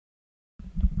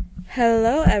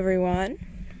Hello, everyone.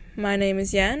 My name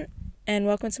is Yen, and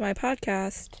welcome to my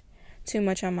podcast, Too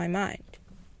Much on My Mind.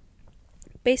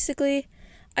 Basically,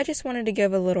 I just wanted to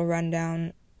give a little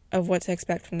rundown of what to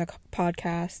expect from the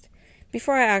podcast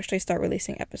before I actually start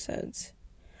releasing episodes.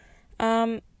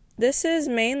 This is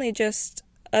mainly just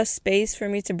a space for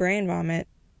me to brain vomit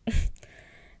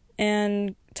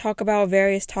and talk about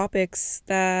various topics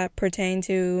that pertain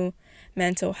to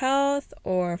mental health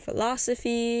or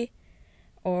philosophy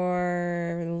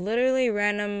or literally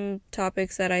random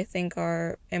topics that I think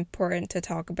are important to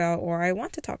talk about or I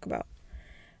want to talk about.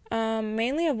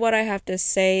 Mainly of what I have to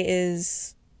say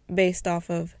is based off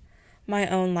of my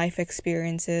own life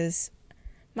experiences,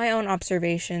 my own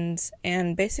observations,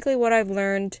 and basically what I've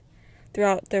learned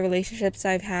throughout the relationships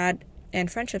I've had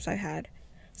and friendships I've had.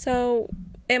 So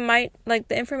it might,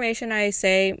 the information I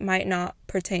say might not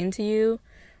pertain to you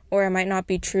or it might not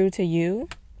be true to you.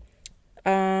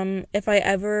 If I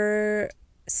ever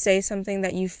say something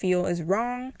that you feel is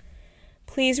wrong,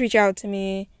 please reach out to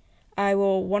me. I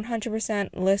will 100%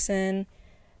 listen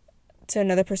to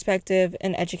another perspective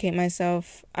and educate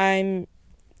myself. I'm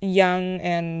young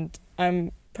and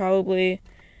I'm probably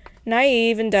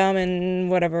naive and dumb and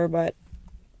whatever, but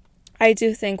I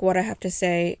do think what I have to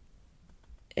say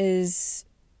is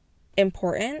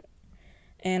important,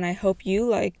 and I hope you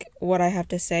like what I have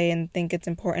to say and think it's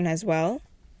important as well.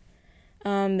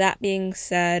 That being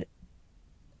said,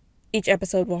 each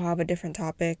episode will have a different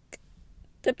topic.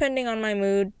 Depending on my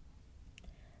mood,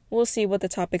 we'll see what the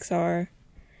topics are.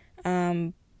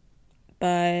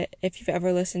 But if you've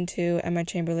ever listened to Emma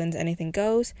Chamberlain's Anything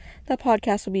Goes, the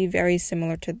podcast will be very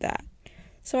similar to that.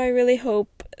 So I really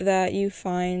hope that you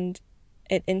find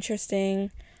it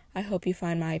interesting. I hope you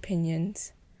find my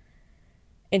opinions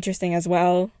interesting as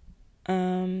well.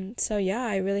 So yeah,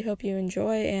 I really hope you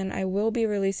enjoy, and I will be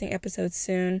releasing episodes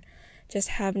soon. Just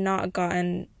have not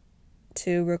gotten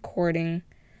to recording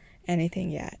anything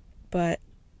yet. But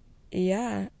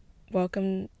yeah,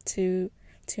 welcome to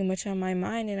Too Much on My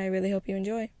Mind, and I really hope you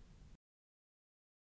enjoy.